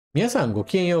皆さんご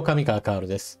きげんよう、上川薫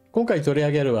です。今回取り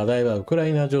上げる話題はウクラ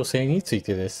イナ情勢につい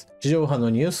てです。地上波の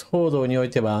ニュース報道におい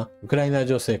ては、ウクライナ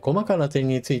情勢細かな点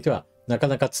についてはなか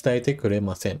なか伝えてくれ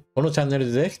ません。このチャンネル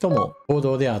でぜひとも報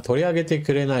道では取り上げて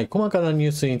くれない細かなニュ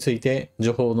ースについて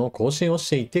情報の更新をし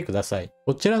ていってください。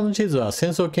こちらの地図は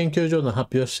戦争研究所の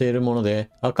発表しているもので、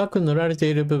赤く塗られて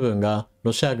いる部分が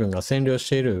ロシア軍が占領し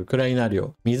ているウクライナ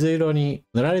領、水色に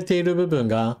塗られている部分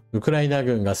がウクライナ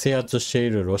軍が制圧してい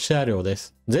るロシア領で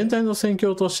す。全体の戦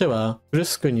況としては、クル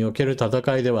スクにおける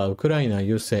戦いではウクライナ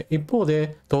優勢、一方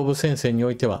で東部戦線に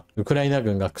おいてはウクライナ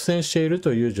軍が苦戦している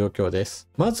という状況です。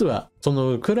まずは、そ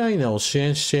のウクライナを支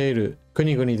援している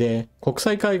国々で国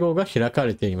際会合が開か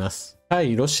れています。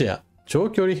対ロシア、長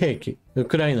距離兵器、ウ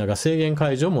クライナが制限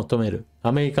解除を求める、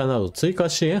アメリカなど追加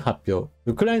支援発表。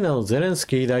ウクライナのゼレンス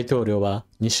キー大統領は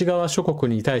西側諸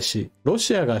国に対し、ロ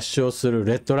シアが主張する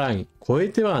レッドライン、越え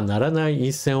てはならない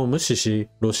一線を無視し、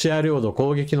ロシア領土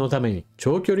攻撃のために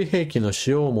長距離兵器の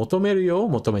使用を求めるよう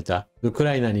求めた。ウク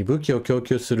ライナに武器を供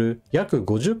給する約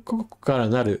50カ国から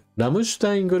なるラムシュ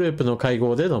タイングループの会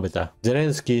合で述べた。ゼレ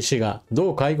ンスキー氏が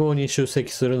同会合に出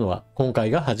席するのは今回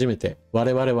が初めて。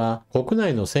我々は国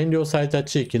内の占領された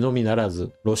地域のみなら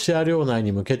ず、ロシア領内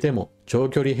に向けても長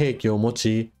距離兵器を持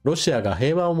ち、ロシアが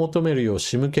平和を求めるよう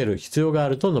仕向ける必要があ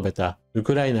ると述べた。ウ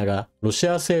クライナがロシ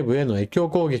ア西部への越境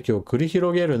攻撃を繰り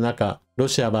広げる中、ロ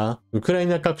シアはウクライ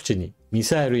ナ各地にミ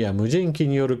サイルや無人機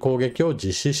による攻撃を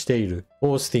実施している。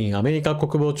オースティンアメリカ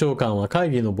国防長官は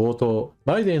会議の冒頭、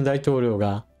バイデン大統領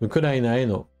がウクライナへ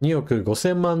の2億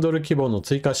5000万ドル規模の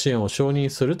追加支援を承認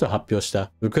すると発表し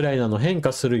た。ウクライナの変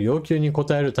化する要求に応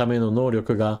えるための能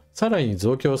力がさらに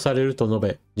増強されると述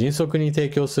べ、迅速に提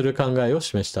供する考えを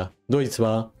示した。ドイツ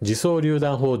は自走榴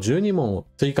弾砲12門を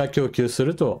追加供給す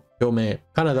ると表明。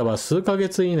カナダは数ヶ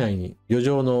月以内に余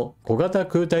剰の小型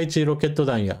空対地ロケット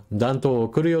弾や弾頭を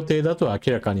送る予定だと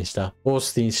明らかにした。オー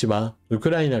スティン氏は、ウク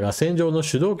ライナが戦場の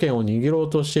主導権を握ろう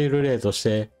としている例とし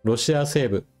て、ロシア西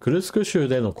部クルスク州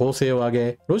での攻勢を挙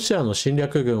げ、ロシアの侵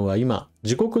略軍は今、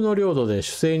自国の領土で守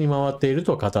勢に回っている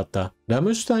と語った。ラ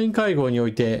ムシュタイン会合にお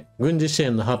いて軍事支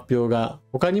援の発表が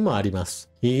他にもありま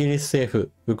す。イギリス政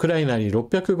府、ウクライナに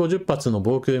650発の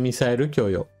防空ミサイル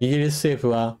供与。イギリス政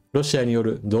府はロシアによ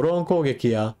るドローン攻撃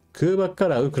や空爆か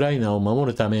らウクライナを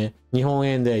守るため、日本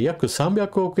円で約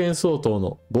300億円相当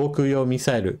の防空用ミ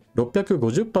サイル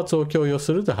650発を供与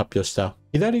すると発表した。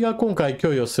左が今回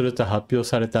供与すると発表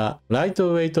されたライ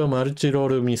トウェイトマルチロー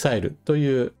ルミサイルと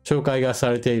いう紹介がさ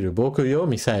れている防空用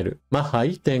ミサイル。マッハ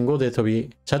 1.5 で飛び、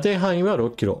射程範囲は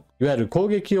6キロ。いわゆる攻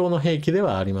撃用の兵器で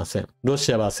はありません。ロ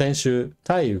シアは先週、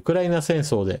対ウクライナ戦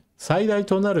争で最大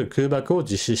となる空爆を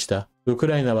実施した。ウク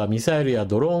ライナはミサイルや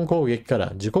ドローン攻撃か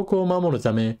ら自国を守る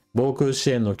ため、防空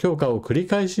支援の強化を繰り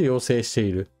返し要請して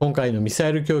いる。今回のミサ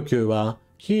イル供給は、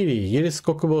ヒーリーイギリス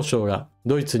国防相が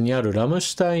ドイツにあるラム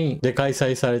シュタインで開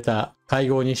催された会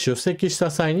合に出席し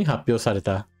た際に発表され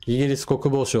た。イギリス国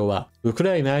防省は、ウク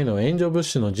ライナへの援助物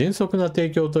資の迅速な提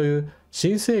供という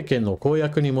新政権の公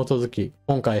約に基づき、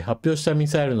今回発表したミ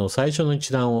サイルの最初の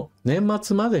一弾を年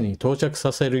末までに到着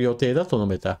させる予定だと述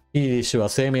べた。ヒーリー氏は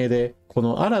声明で、こ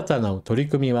の新たな取り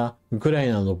組みは、ウクライ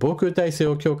ナの防空体制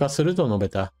を強化すると述べ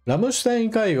た。ラムシュタイ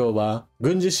ン会合は、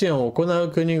軍事支援を行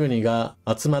う国々が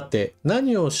集まって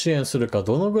何を支援するか、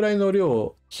どのぐらいの量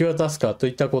を引き渡すかと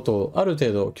いったことをある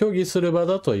程度協議する場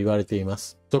だと言われていま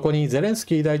す。そこにゼレンス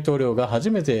キー大統領が初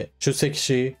めて出席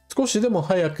し、少しでも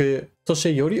早く、そし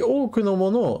てより多くのも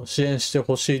のを支援して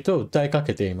ほしいと訴えか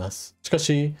けています。しか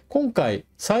し、今回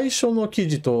最初の記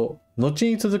事と後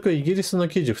に続くイギリスの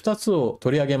記事2つを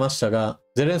取り上げましたが、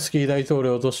ゼレンスキー大統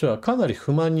領としてはかなり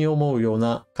不満に思うよう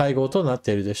な会合となっ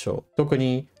ているでしょう。特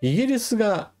にイギリス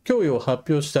が供与を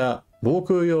発表した防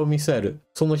空用ミサイル、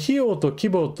その費用と規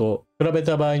模と比べ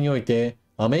た場合において、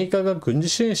アメリカが軍事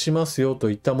支援しますよ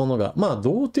といったものが、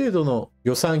同程度の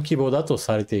予算規模だと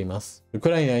されています。ウク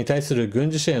ライナに対する軍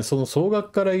事支援、その総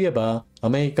額から言えば、ア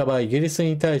メリカはイギリス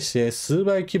に対して数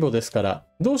倍規模ですから、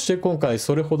どうして今回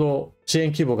それほど支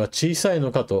援規模が小さい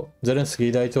のかと、ゼレンスキ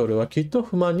ー大統領はきっと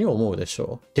不満に思うでし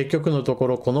ょう。結局のとこ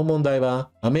ろこの問題は、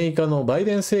アメリカのバイ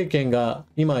デン政権が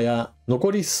今や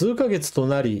残り数ヶ月と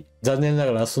なり、残念な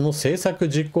がらその政策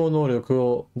実行能力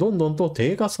をどんどんと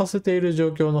低下させている状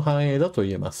況の反映だと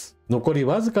言えます。残り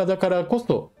わずかだからこ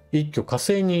そ、一挙火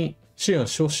星に支援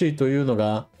してほしいというの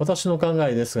が私の考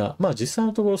えですが、実際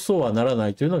のところそうはならな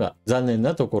いというのが残念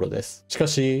なところです。しか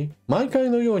し、毎回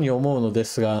のように思うので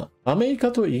すが、アメリ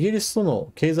カとイギリスとの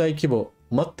経済規模、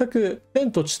全く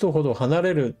天と地とほど離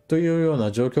れるというよう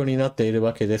な状況になっている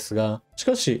わけですが、し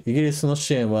かしイギリスの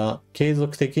支援は継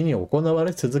続的に行わ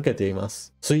れ続けていま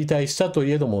す。衰退したと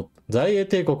いえども在英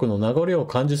帝国の名残を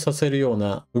感じさせるよう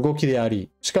な動きであり、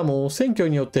しかも選挙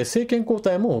によって政権交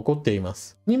代も起こっていま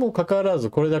す。にもかかわらず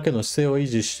これだけの姿勢を維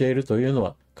持しているというの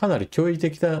はかなり驚異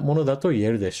的なものだと言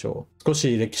えるでしょう。少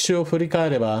し歴史を振り返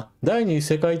れば、第二次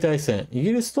世界大戦、イ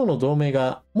ギリスとの同盟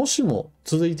がもしも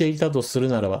続いていたとする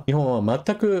ならば、日本は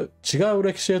全く違う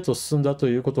歴史へと進んだと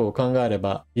いうことを考えれ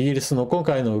ば、イギリスの今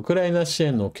回のウクライナ支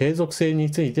援の継続性に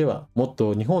ついては、もっ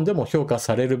と日本でも評価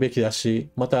されるべきだし、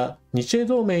また日英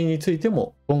同盟について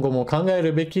も今後も考え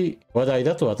るべき話題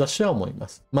だと私は思いま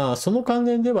す。その関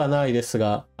連ではないです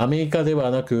が、アメリカで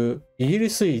はなく、イギリ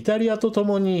ス、イタリアとと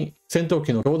もに戦闘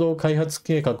機の共同開発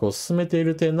計画を進めてい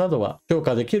る点などは評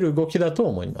価できる動きだと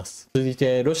思います。続い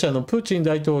て、ロシアのプーチン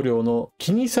大統領の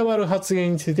気に障る発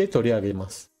言について取り上げま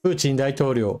す。プーチン大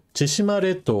統領、千島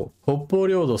列島、北方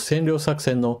領土占領作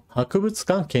戦の博物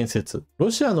館建設。ロ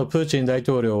シアのプーチン大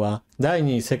統領は、第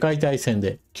二次世界大戦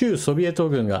で旧ソビエト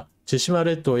軍が千島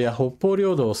列島や北方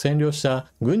領土を占領した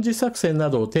軍事作戦な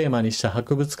どをテーマにした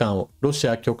博物館をロシ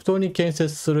ア極東に建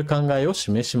設する考えを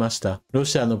示しました。ロ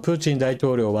シアのプーチン大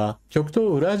統領は極東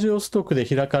ウラジオストクで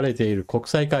開かれている国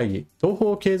際会議東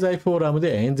方経済フォーラム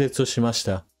で演説しまし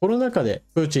た。この中で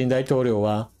プーチン大統領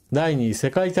は第二次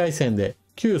世界大戦で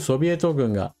旧ソビエト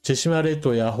軍が千島列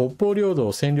島や北方領土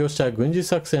を占領した軍事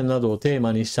作戦などをテー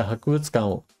マにした博物館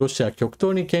をロシア極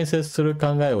東に建設する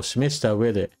考えを示した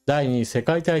上で、第二次世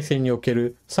界大戦におけ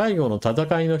る最後の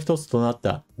戦いの一つとなっ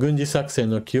た軍事作戦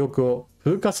の記憶を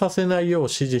風化させないよう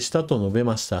指示したと述べ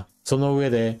ました。その上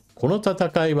で、この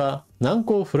戦いは難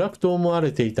攻不落と思わ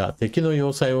れていた敵の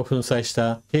要塞を粉砕し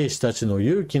た兵士たちの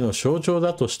勇気の象徴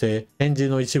だとして、返事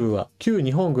の一部は旧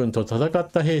日本軍と戦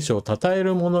った兵士を称え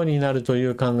るものになるとい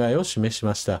う考えを示し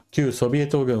ました。旧ソビエ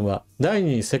ト軍は第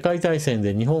二次世界大戦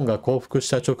で日本が降伏し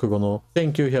た直後の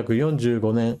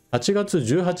1945年8月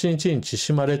18日に千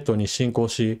島列島に侵攻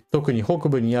し、特に北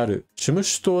部にあるシュム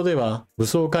シュ島では武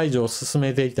装解除を進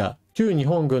めていた旧日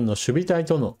本軍の守備隊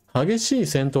との激しい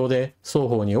戦闘で双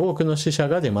方に多くの死者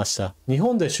が出ました。日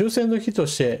本で終戦の日と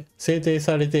して制定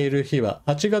されている日は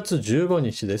8月15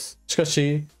日です。しか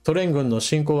し、ソ連軍の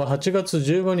侵攻は8月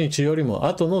15日よりも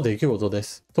後の出来事で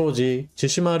す。当時、千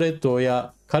島列島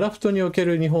や樺太におけ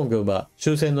る日本軍は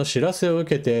終戦の知らせを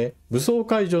受けて武装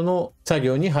解除の作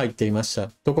業に入っていました。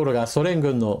ところがソ連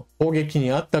軍の攻撃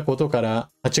にあったことから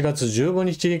8月15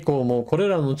日以降もこれ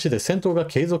らの地で戦闘が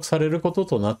継続されること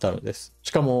となったのです。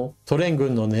しかもソ連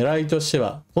軍の狙いとして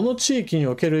はこの地域に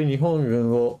おける日本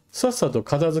軍をさっさと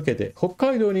片付けて北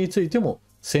海道についても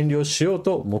占領しよう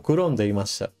と目論んでいま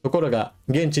した。ところが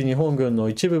現地日本軍の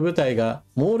一部部隊が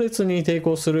猛烈に抵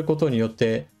抗することによっ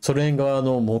てソ連側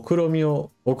の目論みを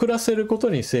遅らせるこ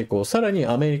とに成功。さらに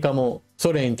アメリカも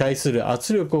ソ連に対する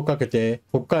圧力をかけて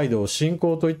北海道侵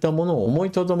攻といったものを思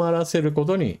いとどまらせるこ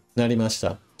とになりまし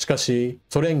た。しかし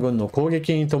ソ連軍の攻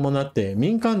撃に伴って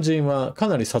民間人はか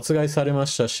なり殺害されま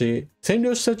したし、占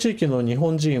領した地域の日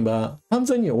本人は完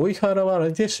全に追い払わ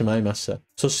れてしまいました。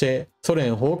そしてソ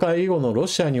連崩壊以後のロ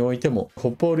シアにおいても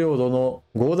北方領土の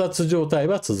強奪状態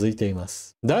は続いていま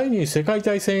す。第二次世界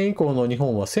大戦以降の日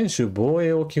本は専守防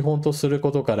衛を基本とする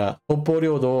ことから北方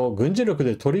領土を軍事力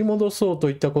で取り戻そうと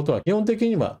いったことは基本的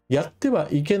にはやっては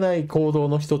いけない行動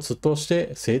の一つとし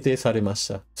て制定されまし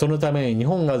た。そのため日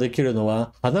本ができるの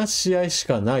は話し合いし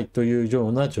かないというよ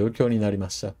うな状況になりま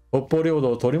した。北方領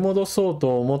土を取り戻そう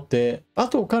と思って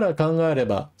後から考えれ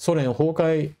ばソ連崩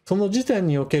壊その時点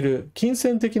における金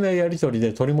銭的なやり取り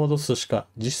で取り戻すしか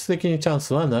実質的にチャン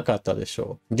スはなかったでし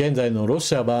ょう。現在のロ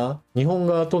シアは日本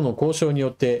側との交渉によ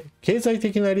って経済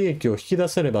的な利益を引き出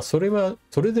せればそれ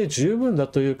で十分だ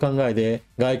という考えで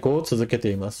外交を続けて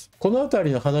います。このあた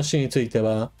りの話について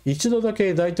は一度だ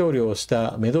け大統領をし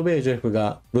たメドベージェフ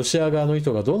がロシア側の意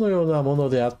図がどのようなもの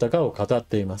であったかを語っ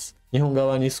ています。日本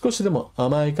側に少しでも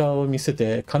甘い顔を見せ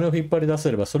て金を引っ張り出せ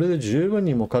ればそれで十分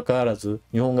にもかかわらず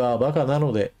日本側はバカな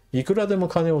のでいくらでも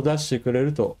金を出してくれ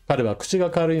ると彼は口が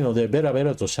軽いのでベラベ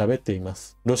ラと喋っていま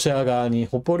す。ロシア側に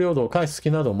北方領土を返す気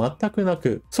など全くな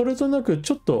く、それとなく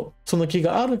ちょっとその気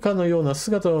があるかのような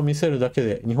姿を見せるだけ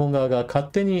で日本側が勝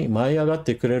手に舞い上がっ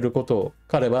てくれることを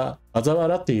彼は嘲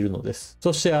笑っているのです。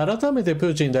そして改めてプ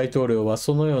ーチン大統領は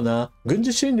そのような軍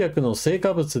事侵略の成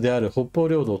果物である北方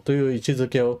領土という位置づ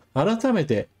けを改め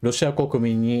てロシア国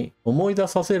民に思い出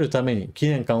させるために記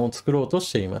念館を作ろうと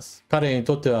しています。彼に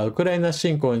とってはウクライナ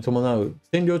侵攻に伴う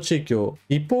占領地域を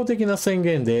一方的な宣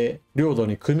言で領土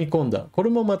に組み込んだ。これ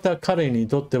もまた彼に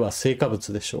とっては成果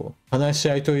物でしょう。話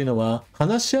し合いというのは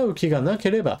話し合う気がなけ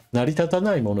れば成り立た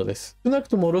ないものです。少なく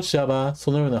ともロシアは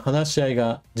そのような話し合い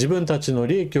が自分たちの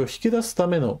利益を引き出すた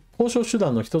めの交渉手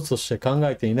段の一つとして考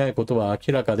えていないことは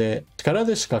明らかで、力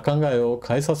でしか考えを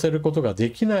変えさせることが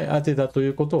できない相手だとい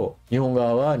うことを日本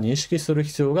側は認識する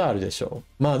必要があるでしょ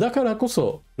う。だからこ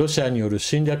そロシアによる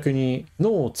侵略にノ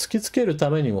ーを突きつける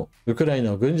ためにもウクライ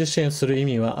ナを軍事支援する意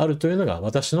味はあるというのが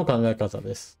私の考え方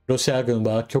です。ロシア軍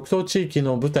は極東地域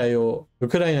の部隊をウ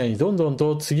クライナにどんどん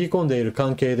とつぎ込んでいる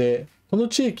関係で、この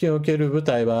地域における部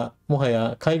隊はもは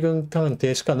や海軍艦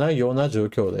艇しかないような状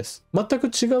況です。全く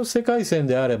違う世界線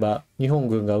であれば日本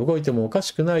軍が動いてもおか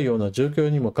しくないような状況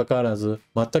にもかかわらず、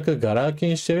全くガラ空き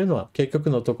にしているのは結局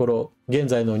のところ、現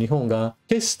在の日本が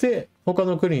決して他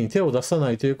の国に手を出さ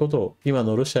ないということを今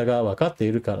のロシアが分かって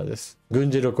いるからです。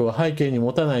軍事力を背景に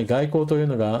持たない外交という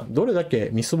のがどれだけ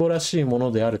みすぼらしいも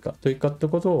のであるかといった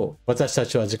ことを私た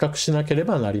ちは自覚しなけれ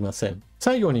ばなりません。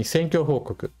最後に戦況報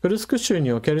告。クルスク州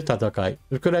における戦い。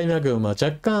ウクライナ軍は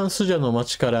若干スジャの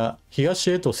町から東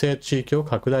へと制圧地域を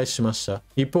拡大しました。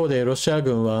一方でロシア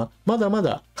軍はまだま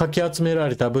だかき集めら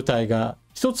れた部隊が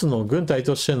一つの軍隊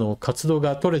としての活動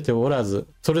が取れておらず、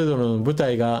それぞれの部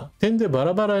隊が点でバ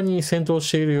ラバラに戦闘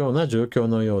しているような状況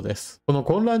のようです。この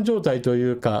混乱状態と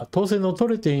いうか、統制の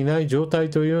取れていない状態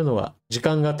というのは、時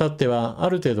間が経ってはあ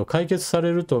る程度解決さ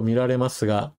れると見られます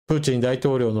が、プーチン大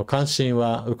統領の関心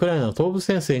はウクライナの東部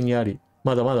戦線にあり、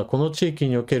まだまだこの地域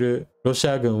におけるロシ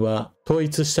ア軍は統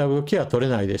一した動きは取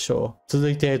れないでしょう。続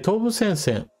いて東部戦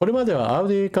線。これまではアウ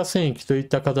ディーイカ戦域といっ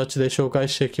た形で紹介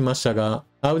してきましたが、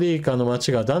アウディーイカの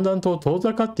町がだんだんと遠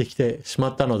ざかってきてしま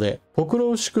ったので、ポク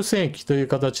ロウシク戦域という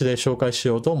形で紹介し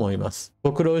ようと思います。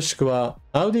ポクロウシクは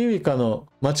アウディーイカの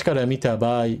町から見た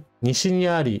場合、西に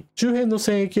あり、周辺の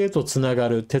戦域へとつなが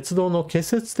る鉄道の結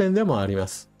節点でもありま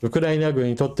す。ウクライナ軍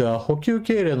にとっては補給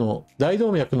経路の大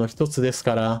動脈の一つです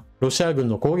から、ロシア軍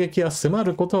の攻撃が迫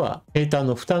ることは兵隊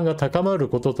の負担が高まる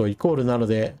こととイコールなの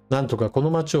で、なんとかこの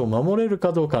町を守れる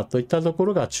かどうかといったとこ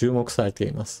ろが注目されて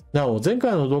います。なお、前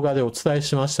回の動画でお伝え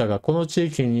しましたが、この地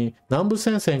域に南部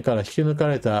戦線から引き抜か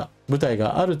れた部隊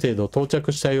がある程度到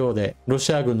着したようで、ロ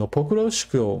シア軍のポクロウシ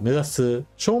クを目指す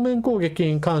正面攻撃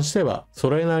に関してはそ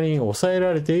れなりに抑え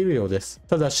られているようです。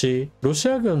ただし、ロシ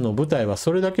ア軍の部隊は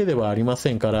それだけではありま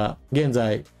せんから、現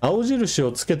在青印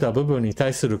をつけた部分に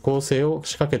対する攻勢を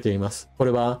仕掛けています。こ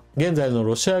れは現在の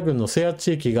ロシア軍の制圧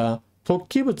地域が突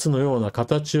起物のような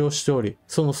形をしており、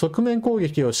その側面攻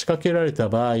撃を仕掛けられた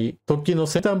場合、突起の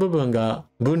先端部分が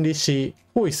分離し、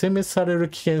包囲殲滅される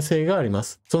危険性がありま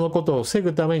す。そのことを防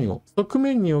ぐためにも、側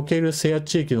面における制圧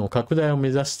地域の拡大を目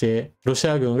指して、ロシ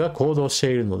ア軍が行動して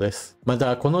いるのです。ま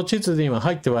た、この地図には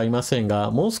入ってはいません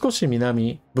が、もう少し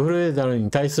南、ブフレーダル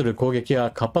に対する攻撃が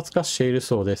活発化している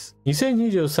そうです。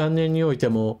2023年において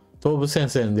も、東部戦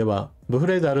線ではブフ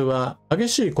レダルは激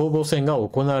しい攻防戦が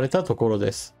行われたところ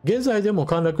です。現在でも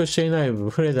陥落していないブ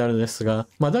フレダルですが、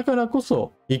だからこ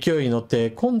そ勢いに乗って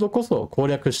今度こそ攻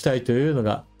略したいというの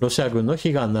がロシア軍の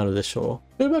悲願なのでしょ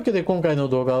う。というわけで今回の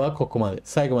動画はここまで。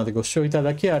最後までご視聴いた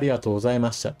だきありがとうござい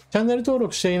ました。チャンネル登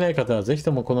録していない方はぜひ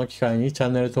ともこの機会にチャ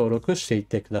ンネル登録していっ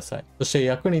てください。そして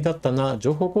役に立ったな、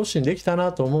情報更新できた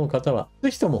なと思う方は、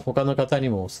ぜひとも他の方に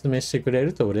もお勧めしてくれ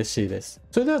ると嬉しいです。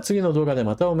それでは次の動画で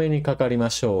またお目にかかりま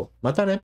しょう。またね。